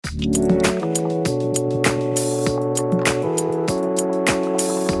Welcome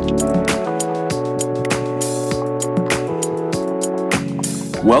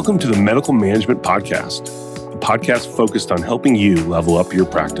to the Medical Management Podcast, a podcast focused on helping you level up your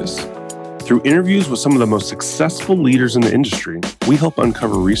practice. Through interviews with some of the most successful leaders in the industry, we help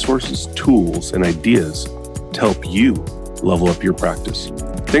uncover resources, tools, and ideas to help you level up your practice.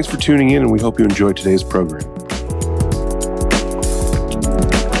 Thanks for tuning in, and we hope you enjoy today's program.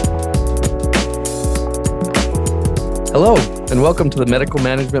 Hello, and welcome to the Medical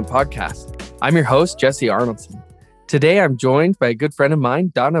Management Podcast. I'm your host, Jesse Arnoldson. Today, I'm joined by a good friend of mine,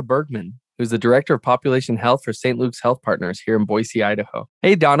 Donna Bergman, who's the Director of Population Health for St. Luke's Health Partners here in Boise, Idaho.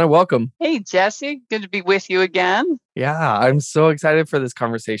 Hey, Donna, welcome. Hey, Jesse. Good to be with you again. Yeah, I'm so excited for this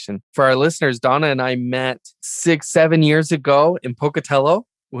conversation. For our listeners, Donna and I met 6-7 years ago in Pocatello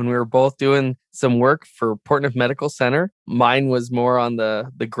when we were both doing some work for Portneuf Medical Center. Mine was more on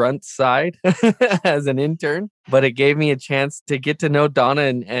the grunt side as an intern, but it gave me a chance to get to know Donna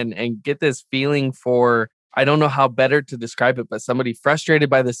and get this feeling for, I don't know how better to describe it, but somebody frustrated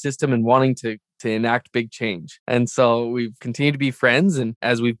by the system and wanting to enact big change. And so we've continued to be friends. And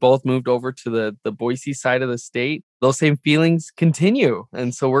as we've both moved over to the Boise side of the state, those same feelings continue.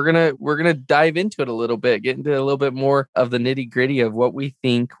 And so we're gonna dive into it a little bit, get into a little bit more of the nitty gritty of what we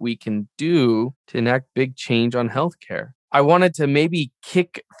think we can do to enact big change on healthcare. I wanted to maybe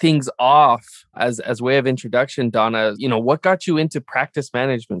kick things off as way of introduction, Donna. What got you into practice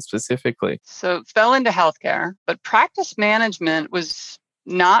management specifically? So fell into healthcare, but practice management was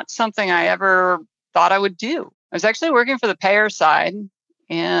not something I ever thought I would do. I was actually working for the payer side,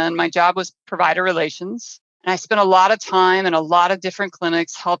 and my job was provider relations. And I spent a lot of time in a lot of different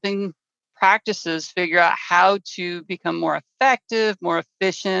clinics helping practices figure out how to become more effective, more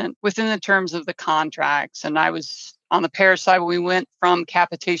efficient within the terms of the contracts. And I was on the payer side when we went from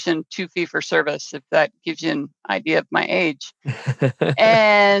capitation to fee for service, if that gives you an idea of my age.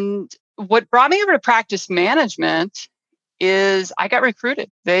 And what brought me over to practice management is I got recruited.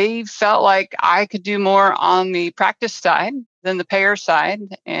 They felt like I could do more on the practice side than the payer side.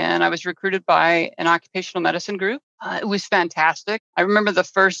 And I was recruited by an occupational medicine group. It was fantastic. I remember the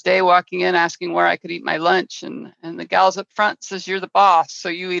first day walking in, asking where I could eat my lunch. And the gals up front says, "You're the boss, so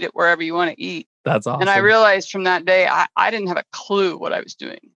you eat it wherever you want to eat." That's awesome. And I realized from that day, I didn't have a clue what I was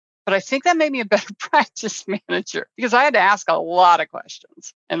doing. But I think that made me a better practice manager because I had to ask a lot of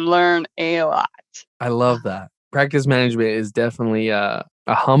questions and learn a lot. I love that. Practice management is definitely a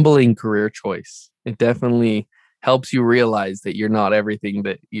humbling career choice. It definitely helps you realize that you're not everything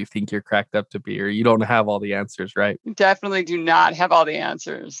that you think you're cracked up to be, or you don't have all the answers, right? You definitely do not have all the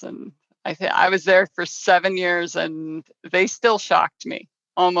answers. And I was there for 7 years and they still shocked me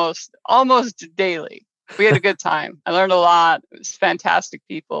almost daily. We had a good time. I learned a lot. It was fantastic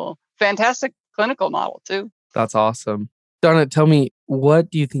people, fantastic clinical model too. That's awesome. Donna, tell me, what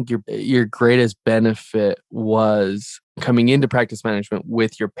do you think your greatest benefit was coming into practice management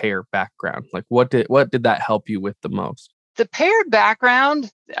with your payer background? Like, what did that help you with the most? The payer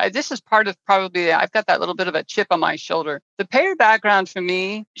background, this is part of probably, I've got that little bit of a chip on my shoulder. The payer background for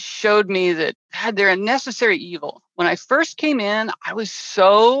me showed me that they're a necessary evil. When I first came in, I was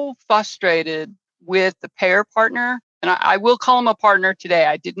so frustrated with the payer partner, and I will call him a partner today.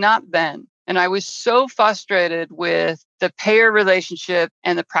 I did not then. And I was so frustrated with the payer relationship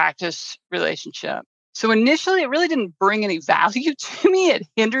and the practice relationship. So initially, it really didn't bring any value to me. It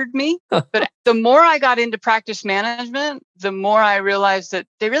hindered me. But the more I got into practice management, the more I realized that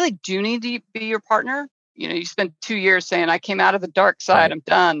they really do need to be your partner. You spend 2 years saying, I came out of the dark side, right. I'm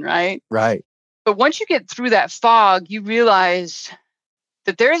done, right? Right. But once you get through that fog, you realize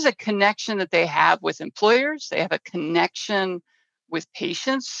that there is a connection that they have with employers. They have a connection with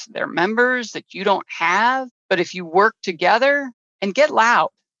patients, their members that you don't have. But if you work together and get loud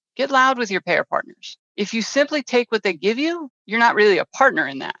with your payer partners. If you simply take what they give you, you're not really a partner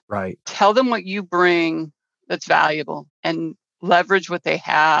in that. Right. Tell them what you bring that's valuable and leverage what they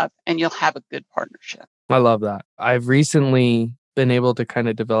have, and you'll have a good partnership. I love that. I've recently been able to kind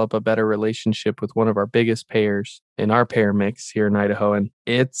of develop a better relationship with one of our biggest payers in our payer mix here in Idaho. And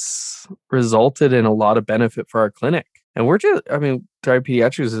it's resulted in a lot of benefit for our clinic. And Thrive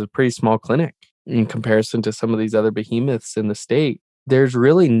Pediatrics is a pretty small clinic in comparison to some of these other behemoths in the state. There's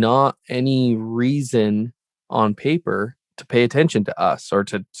really not any reason on paper to pay attention to us or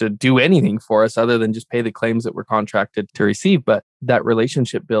to do anything for us other than just pay the claims that we're contracted to receive. But that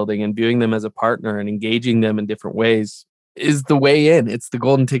relationship building and viewing them as a partner and engaging them in different ways is the way in. It's the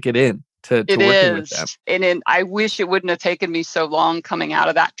golden ticket in to working with them. And I wish it wouldn't have taken me so long coming out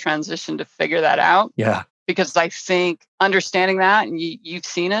of that transition to figure that out. Yeah. because I think understanding that, and you've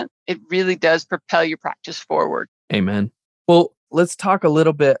seen it, it really does propel your practice forward. Amen. Well, let's talk a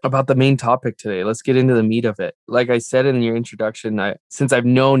little bit about the main topic today. Let's get into the meat of it. Like I said in your introduction, since I've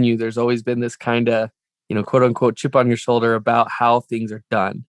known you, there's always been this kind of, quote unquote, chip on your shoulder about how things are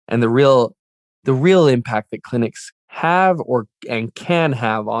done and the real impact that clinics have and can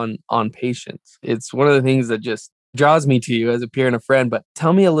have on patients. It's one of the things that just draws me to you as a peer and a friend. But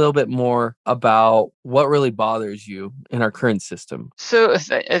tell me a little bit more about what really bothers you in our current system. So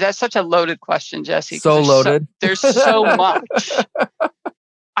that's such a loaded question, Jesse. So loaded. There's so much.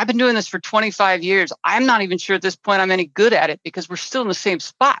 I've been doing this for 25 years. I'm not even sure at this point I'm any good at it because we're still in the same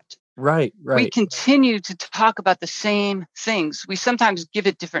spot. Right. We continue to talk about the same things. We sometimes give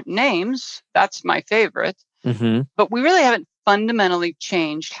it different names. That's my favorite. Mm-hmm. But we really haven't fundamentally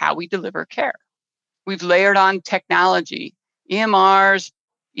changed how we deliver care. We've layered on technology, EMRs,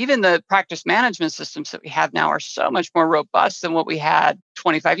 even the practice management systems that we have now are so much more robust than what we had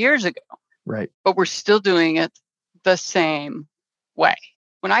 25 years ago. Right. But we're still doing it the same way.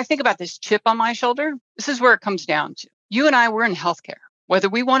 When I think about this chip on my shoulder, this is where it comes down to. You and I, we're in healthcare. Whether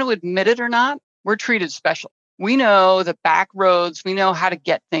we want to admit it or not, we're treated special. We know the back roads. We know how to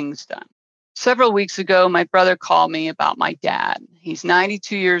get things done. Several weeks ago, my brother called me about my dad. He's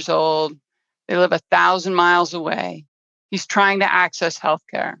 92 years old. They live 1,000 miles away. He's trying to access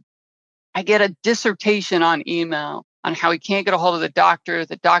healthcare. I get a dissertation on email on how he can't get a hold of the doctor.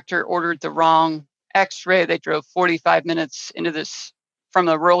 The doctor ordered the wrong X-ray. They drove 45 minutes from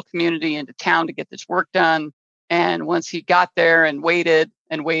the rural community into town to get this work done. And once he got there and waited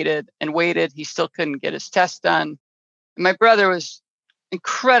and waited and waited, he still couldn't get his test done. And my brother was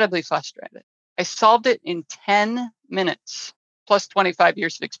incredibly frustrated. I solved it in 10 minutes, plus 25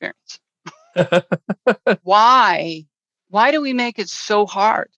 years of experience. Why? Why do we make it so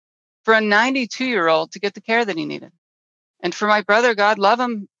hard for a 92-year-old to get the care that he needed? And for my brother, God love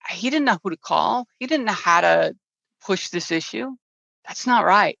him, he didn't know who to call. He didn't know how to push this issue. That's not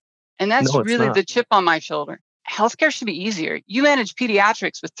right. And that's really the chip on my shoulder. Healthcare should be easier. You manage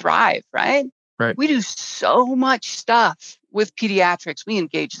pediatrics with Thrive, right? Right. We do so much stuff with pediatrics. We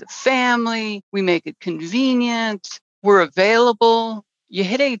engage the family. We make it convenient. We're available. You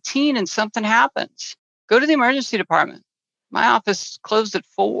hit 18 and something happens. Go to the emergency department. My office closed at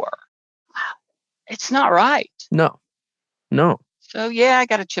 4. It's not right. No. So yeah, I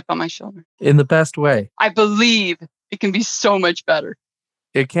got a chip on my shoulder. In the best way. I believe it can be so much better.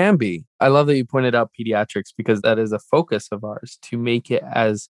 It can be. I love that you pointed out pediatrics because that is a focus of ours to make it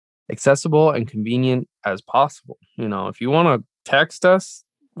as accessible and convenient as possible. If you want to text us,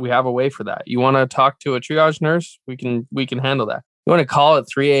 we have a way for that. You want to talk to a triage nurse, we can handle that. You want to call at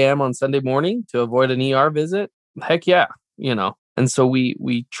 3 a.m. on Sunday morning to avoid an ER visit? Heck yeah, And so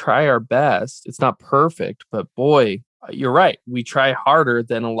we try our best. It's not perfect, but boy, you're right. We try harder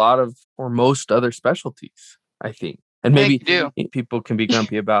than a lot of or most other specialties, I think. And maybe people can be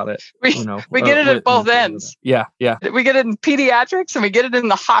grumpy about it. We get it at both ends. Yeah. We get it in pediatrics and we get it in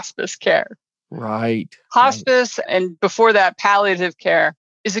the hospice care. Right. Hospice and before that, palliative care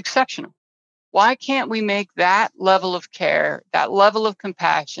is exceptional. Why can't we make that level of care, that level of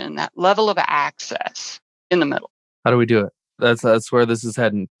compassion, that level of access in the middle? How do we do it? That's where this is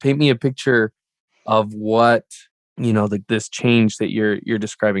heading. Paint me a picture of what this change that you're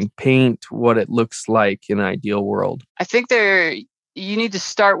describing. Paint what it looks like in an ideal world. I think you need to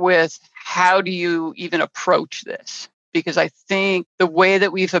start with how do you even approach this? Because I think the way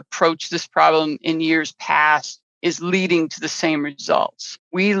that we've approached this problem in years past is leading to the same results.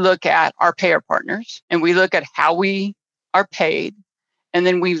 We look at our payer partners and we look at how we are paid, and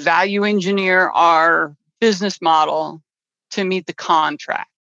then we value engineer our business model to meet the contract.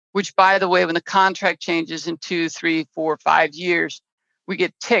 Which, by the way, when the contract changes in 2, 3, 4, 5 years, we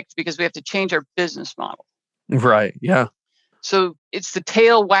get ticked because we have to change our business model. Right. Yeah. So it's the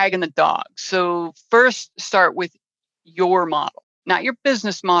tail wagging the dog. So first start with your model, not your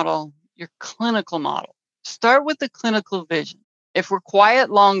business model, your clinical model. Start with the clinical vision. If we're quiet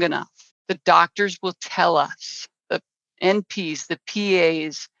long enough, the doctors will tell us, the NPs, the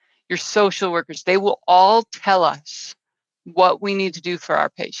PAs, your social workers, they will all tell us what we need to do for our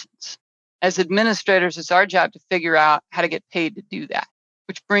patients. As administrators, it's our job to figure out how to get paid to do that,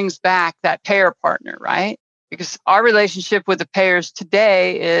 which brings back that payer partner, right? Because our relationship with the payers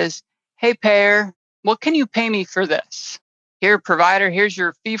today is, hey, payer, what can you pay me for this? Here, provider, here's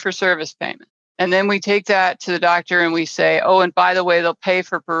your fee-for-service payment. And then we take that to the doctor and we say, oh, and by the way, they'll pay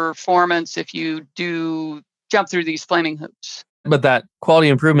for performance if you do jump through these flaming hoops. But that quality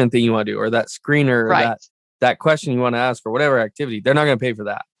improvement thing you want to do, or that screener, right. or that question you want to ask for whatever activity, they're not going to pay for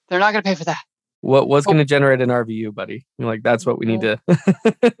that. They're not going to pay for that. What was going to generate an RVU, buddy? You're like, that's what we need to.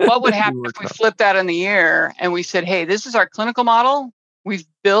 What would happen if we flipped that in the air and we said, hey, this is our clinical model. We've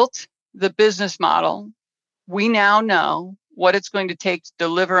built the business model. We now know what it's going to take to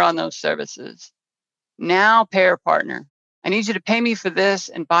deliver on those services. Now, payer partner, I need you to pay me for this.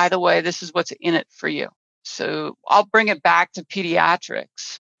 And by the way, this is what's in it for you. So I'll bring it back to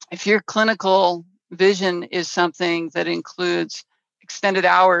pediatrics. If your clinical vision is something that includes extended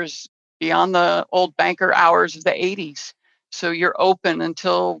hours beyond the old banker hours of the 80s, so you're open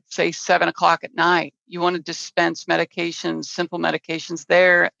until, say, 7 o'clock at night, you want to dispense medications, simple medications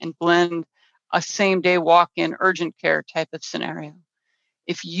there, and blend a same-day walk-in urgent care type of scenario.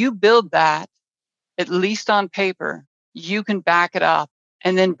 If you build that, at least on paper, you can back it up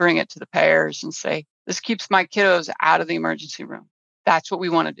and then bring it to the payers and say, this keeps my kiddos out of the emergency room. That's what we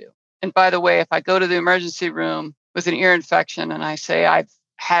want to do. And by the way, if I go to the emergency room with an ear infection and I say I've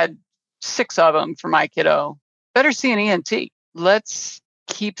had 6 of them for my kiddo, better see an ENT. Let's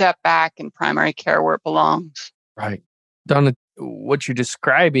keep that back in primary care where it belongs. Right. Donna, what you're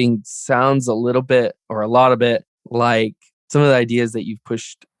describing sounds a little bit or a lot of it like some of the ideas that you've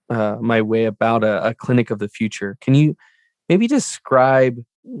pushed my way about a clinic of the future. Can you maybe describe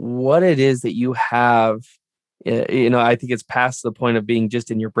what it is that you have? I think it's past the point of being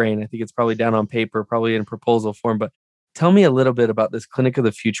just in your brain. I think it's probably down on paper, probably in proposal form. But tell me a little bit about this clinic of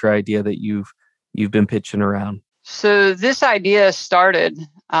the future idea that you've been pitching around. So this idea started,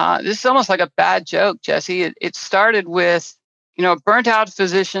 this is almost like a bad joke, Jesse. It started with, a burnt out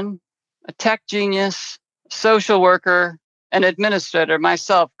physician, a tech genius, social worker, an administrator,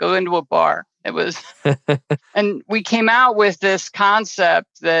 myself, go into a bar. It was, and we came out with this concept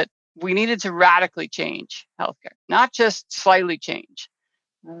that we needed to radically change healthcare, not just slightly change,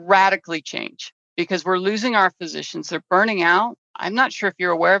 radically change, because we're losing our physicians. They're burning out. I'm not sure if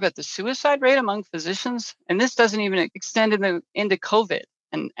you're aware of it, the suicide rate among physicians, and this doesn't even extend into COVID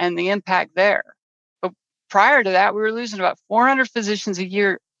and the impact there. But prior to that, we were losing about 400 physicians a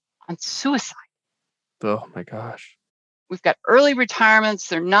year on suicide. Oh my gosh. We've got early retirements.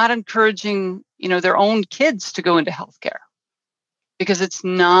 They're not encouraging, their own kids to go into healthcare because it's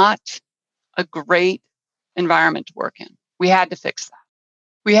not a great environment to work in. We had to fix that.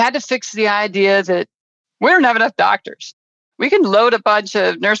 We had to fix the idea that we don't have enough doctors. We can load a bunch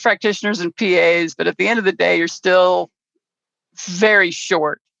of nurse practitioners and PAs, but at the end of the day, you're still very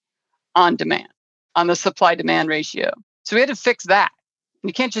short on demand, on the supply-demand ratio. So we had to fix that.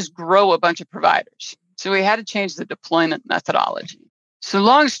 You can't just grow a bunch of providers. So we had to change the deployment methodology. So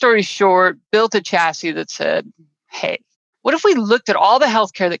long story short, built a chassis that said, hey, what if we looked at all the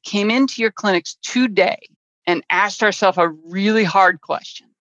healthcare that came into your clinics today and asked ourselves a really hard question?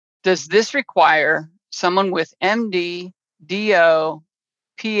 Does this require someone with MD, DO,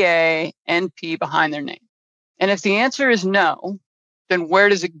 PA, NP behind their name? And if the answer is no, then where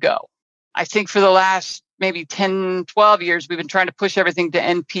does it go? I think for the last maybe 10, 12 years, we've been trying to push everything to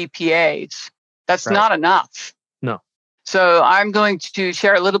NPPAs. That's right. Not enough. No. So I'm going to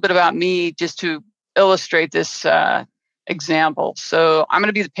share a little bit about me just to illustrate this example. So I'm going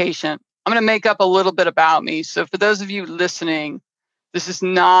to be the patient. I'm going to make up a little bit about me. So for those of you listening, this is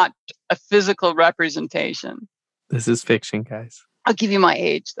not a physical representation. This is fiction, guys. I'll give you my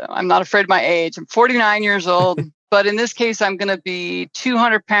age, though. I'm not afraid of my age. I'm 49 years old. But in this case, I'm going to be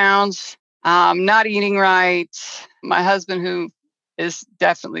 200 pounds. Not eating right. My husband, who is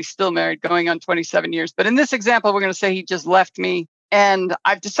definitely still married, going on 27 years. But in this example, we're going to say he just left me. And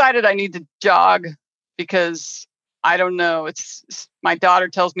I've decided I need to jog because I don't know. It's my daughter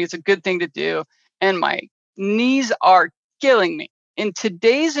tells me it's a good thing to do. And my knees are killing me. In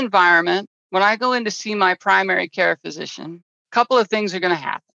today's environment, when I go in to see my primary care physician, a couple of things are going to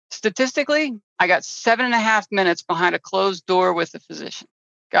happen. Statistically, I got 7.5 minutes behind a closed door with the physician.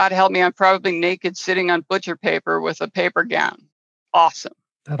 God help me, I'm probably naked sitting on butcher paper with a paper gown. Awesome.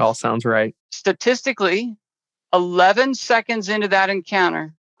 That all sounds right. Statistically, 11 seconds into that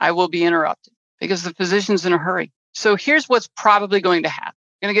encounter, I will be interrupted because the physician's in a hurry. So here's what's probably going to happen.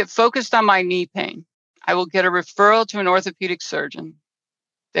 I'm going to get focused on my knee pain. I will get a referral to an orthopedic surgeon.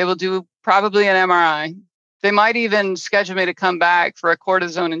 They will do probably an MRI. They might even schedule me to come back for a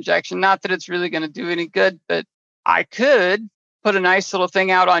cortisone injection. Not that it's really going to do any good, but I could put a nice little thing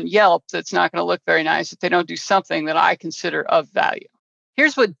out on Yelp that's not going to look very nice if they don't do something that I consider of value.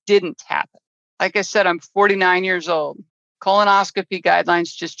 Here's what didn't happen. Like I said, I'm 49 years old. Colonoscopy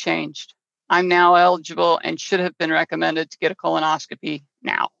guidelines just changed. I'm now eligible and should have been recommended to get a colonoscopy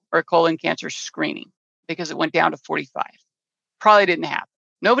now or a colon cancer screening because it went down to 45. Probably didn't happen.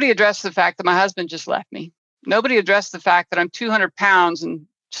 Nobody addressed the fact that my husband just left me. Nobody addressed the fact that I'm 200 pounds and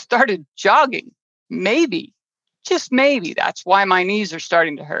started jogging. Maybe, just maybe, that's why my knees are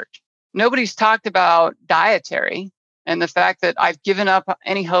starting to hurt. Nobody's talked about dietary and the fact that I've given up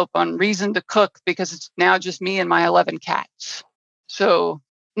any hope on reason to cook because it's now just me and my 11 cats. So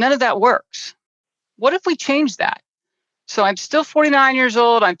none of that works. What if we change that? So I'm still 49 years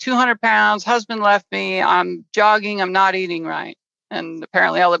old. I'm 200 pounds. Husband left me. I'm jogging. I'm not eating right. And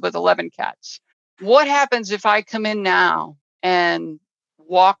apparently I live with 11 cats. What happens if I come in now and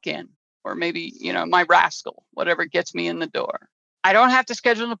walk in, or maybe, my rascal, whatever gets me in the door? I don't have to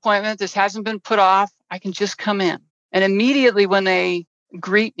schedule an appointment. This hasn't been put off. I can just come in. And immediately when they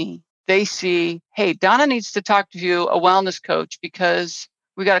greet me, they see, hey, Donna needs to talk to you, a wellness coach, because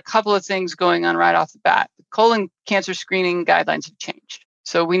we got a couple of things going on right off the bat. The colon cancer screening guidelines have changed.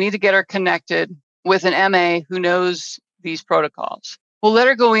 So we need to get her connected with an MA who knows these protocols. We'll let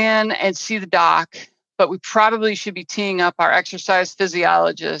her go in and see the doc, but we probably should be teeing up our exercise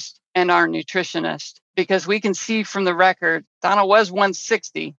physiologist and our nutritionist, because we can see from the record, Donna was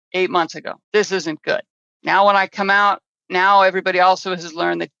 160 8 months ago. This isn't good. Now, when I come out, now everybody also has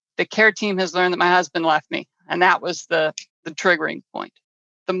learned that the care team has learned that my husband left me. And that was the triggering point.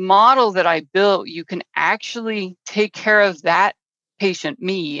 The model that I built, you can actually take care of that patient,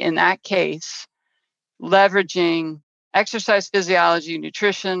 me in that case, leveraging exercise physiology,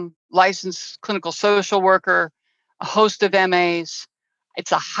 nutrition, licensed clinical social worker, a host of MAs.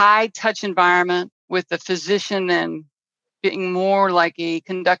 It's a high touch environment with the physician then being more like a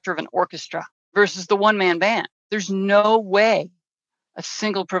conductor of an orchestra versus the one-man band. There's no way a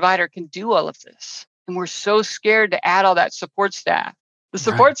single provider can do all of this. And we're so scared to add all that support staff. The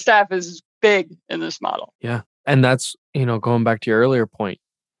support staff is big in this model. Yeah. And that's, going back to your earlier point,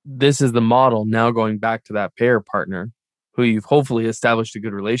 this is the model now going back to that payer partner who you've hopefully established a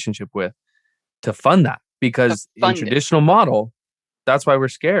good relationship with to fund that. Because in traditional model, that's why we're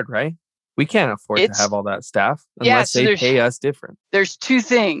scared, right? We can't afford to have all that staff unless they pay us different. There's two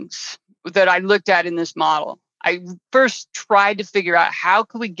things that I looked at in this model. I first tried to figure out how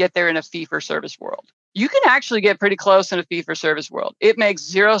could we get there in a fee-for-service world. You can actually get pretty close in a fee-for-service world. It makes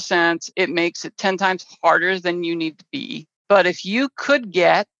 0 sense. It makes it 10 times harder than you need to be. But if you could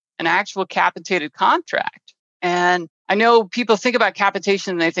get an actual capitated contract, and I know people think about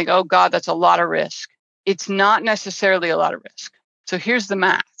capitation and they think, oh God, that's a lot of risk. It's not necessarily a lot of risk. So here's the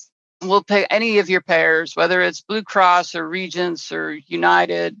math. We'll pay any of your payers, whether it's Blue Cross or Regents or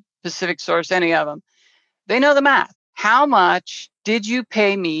United, Pacific Source, any of them. They know the math. How much did you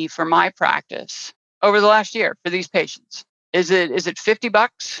pay me for my practice over the last year for these patients? Is it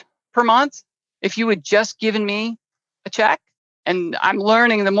 $50 per month? If you had just given me a check? And I'm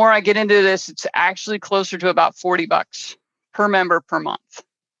learning the more I get into this, it's actually closer to about $40 per member per month.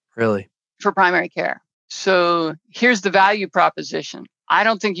 Really? For primary care. So here's the value proposition. I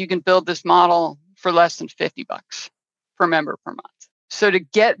don't think you can build this model for less than $50 per member per month. So to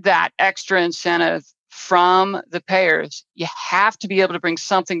get that extra incentive from the payers, you have to be able to bring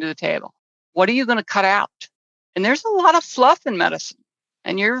something to the table. What are you going to cut out? And there's a lot of fluff in medicine.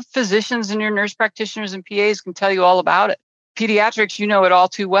 And your physicians and your nurse practitioners and PAs can tell you all about it. Pediatrics, you know it all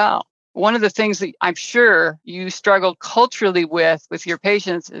too well. One of the things that I'm sure you struggled culturally with your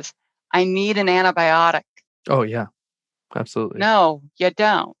patients is, I need an antibiotic. Oh, yeah, absolutely. No, you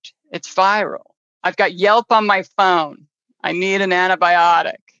don't. It's viral. I've got Yelp on my phone. I need an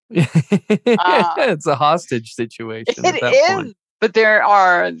antibiotic. It's a hostage situation at that point. But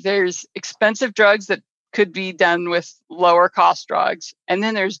there's expensive drugs that could be done with lower cost drugs. And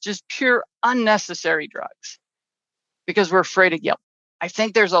then there's just pure unnecessary drugs because we're afraid of Yelp. I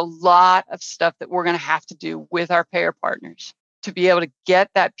think there's a lot of stuff that we're going to have to do with our payer partners to be able to get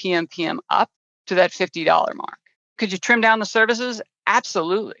that PMPM up to that $50 mark. Could you trim down the services?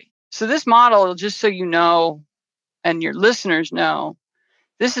 Absolutely. So this model, just so you know, and your listeners know,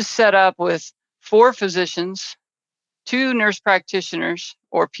 this is set up with 4 physicians, 2 nurse practitioners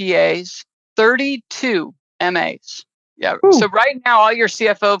or PAs, 32 MAs. Yeah. Ooh. So right now, all your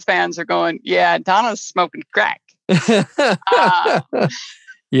CFO fans are going, yeah, Donna's smoking crack.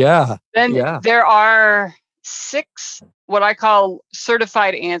 Yeah. Then there are 6 what I call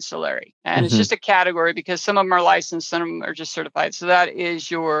certified ancillary. And it's just a category because some of them are licensed, some of them are just certified. So that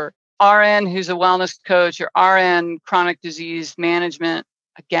is your RN who's a wellness coach, your RN chronic disease management.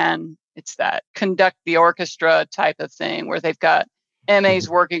 Again, it's that conduct the orchestra type of thing where they've got MAs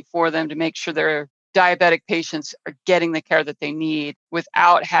working for them to make sure their diabetic patients are getting the care that they need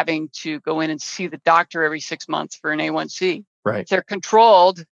without having to go in and see the doctor every 6 months for an A1C. Right. If they're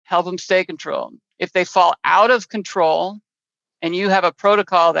controlled, help them stay controlled. If they fall out of control and you have a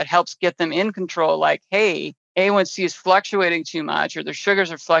protocol that helps get them in control, like, hey, A1C is fluctuating too much or their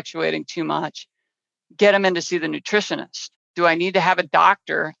sugars are fluctuating too much, get them in to see the nutritionist. Do I need to have a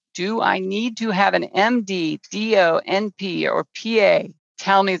doctor? Do I need to have an MD, DO, NP, or PA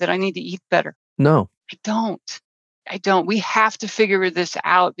tell me that I need to eat better? No. I don't. We have to figure this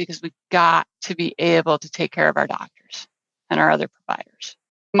out because we've got to be able to take care of our doctors and our other providers.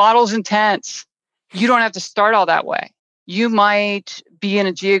 Model's intense. You don't have to start all that way. You might be in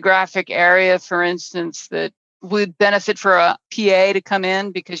a geographic area, for instance, that would benefit for a PA to come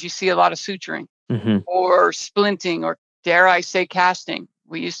in because you see a lot of suturing or splinting or, dare I say, casting.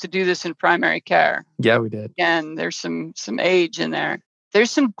 We used to do this in primary care. Yeah, we did. And there's some age in there.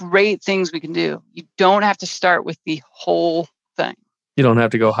 There's some great things we can do. You don't have to start with the whole thing. You don't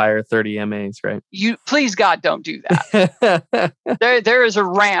have to go hire 30 MAs, right? You please God, don't do that. There is a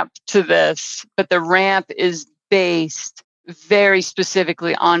ramp to this, but the ramp is based very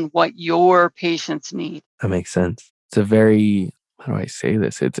specifically on what your patients need. That makes sense. It's a very, how do I say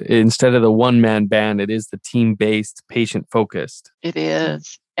this? It's instead of the one-man band, it is the team-based, patient-focused. It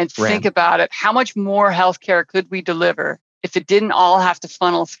is. And think about it. How much more healthcare could we deliver if it didn't all have to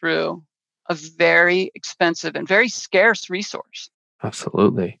funnel through a very expensive and very scarce resource?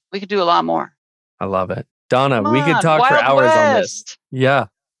 Absolutely. We could do a lot more. I love it. Donna, we could talk for hours on this. Yeah.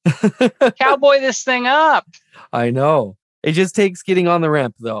 Cowboy this thing up. I know. It just takes getting on the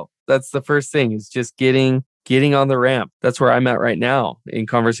ramp, though. That's the first thing, is just getting on the ramp. That's where I'm at right now in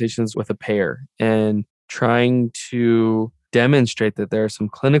conversations with a payer and trying to demonstrate that there are some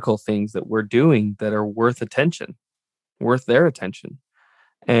clinical things that we're doing that are worth their attention.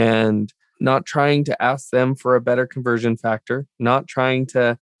 And not trying to ask them for a better conversion factor, not trying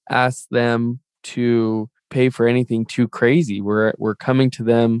to ask them to pay for anything too crazy. We're coming to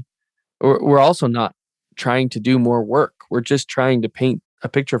them. We're also not trying to do more work. We're just trying to paint a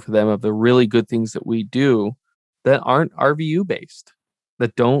picture for them of the really good things that we do that aren't RVU based,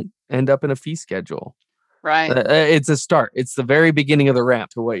 that don't end up in a fee schedule. Right. It's a start. It's the very beginning of the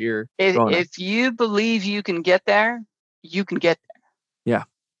ramp to what you're going If you believe you can get there, you can get there. Yeah.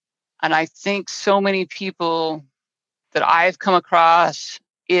 And I think so many people that I've come across,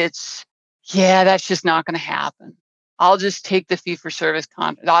 that's just not going to happen. I'll just take the fee-for-service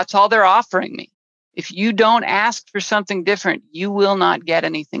contract. That's all they're offering me. If you don't ask for something different, you will not get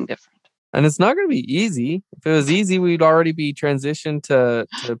anything different. And it's not going to be easy. If it was easy, we'd already be transitioned to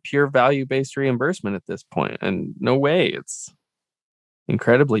pure value-based reimbursement at this point. And no way. It's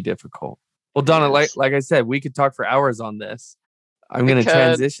incredibly difficult. Well, Donna, like I said, we could talk for hours on this. I'm going to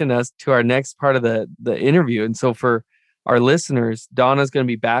transition us to our next part of the interview. And so for our listeners, Donna's going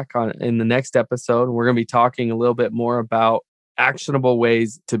to be back in the next episode. We're going to be talking a little bit more about actionable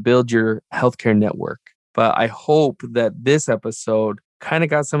ways to build your healthcare network. But I hope that this episode kind of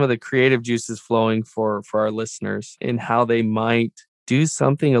got some of the creative juices flowing for our listeners in how they might do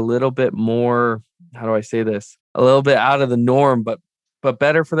something a little bit more, how do I say this? A little bit out of the norm, but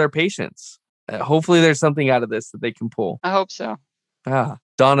better for their patients. Hopefully there's something out of this that they can pull. I hope so.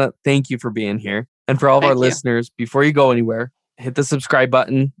 Donna, thank you for being here. And for all of our listeners, before you go anywhere, hit the subscribe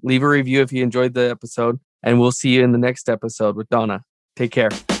button, leave a review if you enjoyed the episode, and we'll see you in the next episode with Donna. Take care.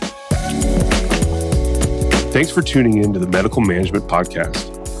 Thanks for tuning in to the Medical Management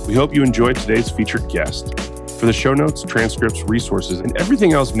Podcast. We hope you enjoyed today's featured guest. For the show notes, transcripts, resources, and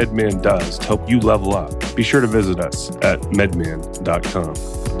everything else MedMan does to help you level up, be sure to visit us at medman.com.